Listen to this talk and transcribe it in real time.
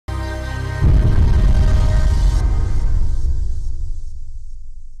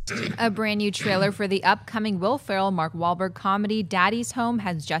A brand new trailer for the upcoming Will Ferrell, Mark Wahlberg comedy Daddy's Home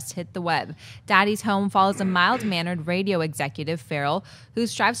has just hit the web. Daddy's Home follows a mild-mannered radio executive, Ferrell, who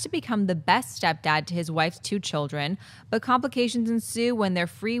strives to become the best stepdad to his wife's 2 children, but complications ensue when their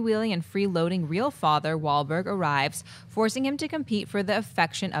freewheeling and freeloading real father, Wahlberg, arrives, forcing him to compete for the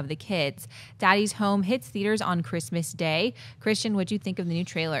affection of the kids. Daddy's Home hits theaters on Christmas Day. Christian, what'd you think of the new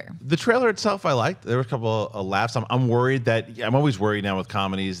trailer? The trailer itself I liked. There were a couple of laughs. I'm worried that I'm always worried now with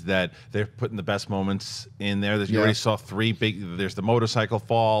comedies that they're putting the best moments in there. You already saw 3 big. There's the motorcycle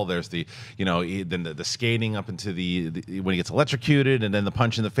fall. There's the then the skating up into the when he gets electrocuted, and then the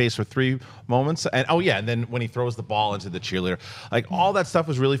punch in the face for 3 moments. And and then when he throws the ball into the cheerleader, like all that stuff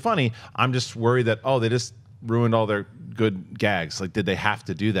was really funny. I'm just worried that they just ruined all their good gags. Like, did they have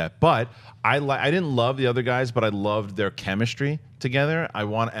to do that? But I didn't love the other guys, but I loved their chemistry together.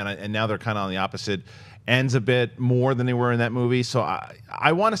 And now they're kind of on the opposite ends a bit more than they were in that movie. So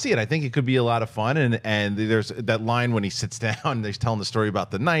I want to see it. I think it could be a lot of fun. And there's that line when he sits down and he's telling the story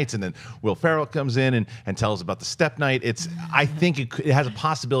about the nights, and then Will Ferrell comes in and tells about the step night. I think it has a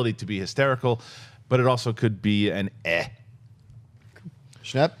possibility to be hysterical, but it also could be an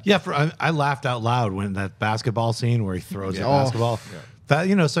Schnepp? Yeah, I laughed out loud when that basketball scene where he throws the basketball. Yeah.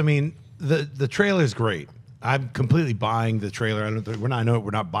 That so I mean the trailer's great. I'm completely buying the trailer. We're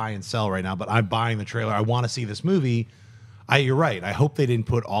not buy and sell right now, but I'm buying the trailer. I want to see this movie. You're right. I hope they didn't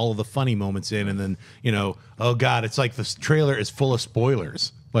put all of the funny moments in, and then oh god, it's like this trailer is full of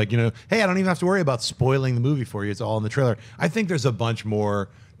spoilers. Like hey, I don't even have to worry about spoiling the movie for you. It's all in the trailer. I think there's a bunch more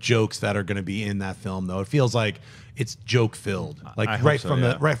jokes that are going to be in that film, though. It feels like it's joke filled, like right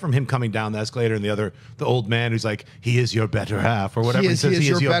from him coming down the escalator, and the old man who's like, "He is your better half," or whatever. He is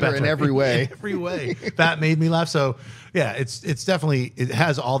your better in every way. Every way. That made me laugh. So yeah, it's definitely, it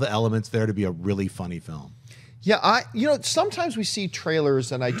has all the elements there to be a really funny film. Yeah, sometimes we see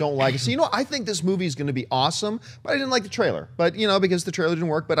trailers and I don't like it. So, I think this movie is going to be awesome, but I didn't like the trailer. But, because the trailer didn't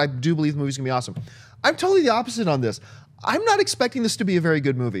work, but I do believe the movie's going to be awesome. I'm totally the opposite on this. I'm not expecting this to be a very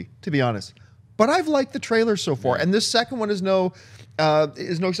good movie, to be honest. But I've liked the trailer so far, and this second one is no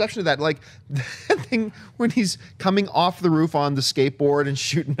exception to that. Like that thing when he's coming off the roof on the skateboard and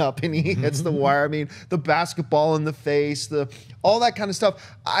shooting up, and he hits the wire. I mean, the basketball in the face, all that kind of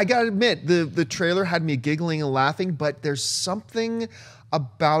stuff. I gotta admit, the trailer had me giggling and laughing, but there's something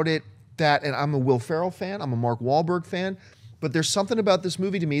about it that, and I'm a Will Ferrell fan, I'm a Mark Wahlberg fan. But there's something about this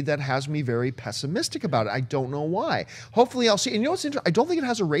movie to me that has me very pessimistic about it. I don't know why. Hopefully I'll see. And what's interesting? I don't think it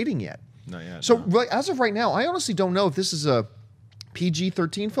has a rating yet. Not yet. So as of right now, I honestly don't know if this is a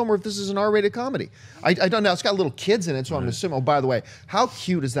PG-13 film or if this is an R-rated comedy. I don't know. It's got little kids in it, so I'm assuming. Oh, by the way, how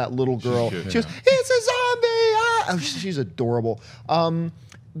cute is that little girl? She goes, "It's a zombie!" Oh, she's adorable.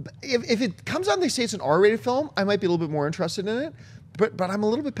 If it comes out and they say it's an R-rated film, I might be a little bit more interested in it. But I'm a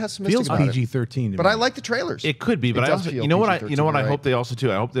little bit pessimistic about it. Feels PG-13 to but me. I like the trailers. It could be, but I also, I hope they also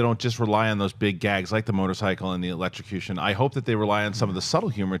too. I hope they don't just rely on those big gags like the motorcycle and the electrocution. I hope that they rely on some of the subtle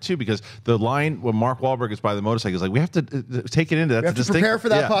humor too, because the line when Mark Wahlberg is by the motorcycle is like, we have to take it into that. We have to prepare for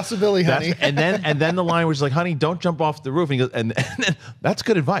that possibility, honey. And then the line was like, honey, don't jump off the roof. And he goes, and then, that's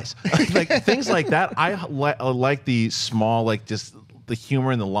good advice. Like things like that. I like the small, like just the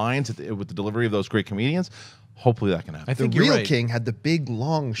humor in the lines with the delivery of those great comedians. Hopefully that can happen. I think the real King had the big,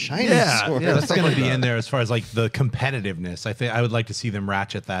 long, shiny sword. Yeah, that's going to be in there as far as like the competitiveness. I think I would like to see them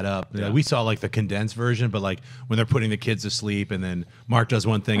ratchet that up. Yeah. We saw like the condensed version, but like when they're putting the kids to sleep, and then Mark does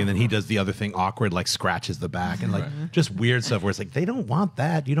one thing, and then he does the other thing awkward, like scratches the back, and like just weird stuff where it's like they don't want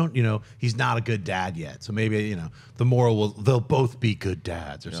that. You don't, he's not a good dad yet. So maybe the moral they'll both be good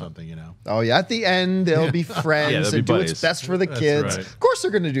dads or something. Oh yeah, at the end they'll be friends and do what's best for the kids. Right. Of course they're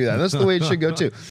going to do that. That's the way it should go too.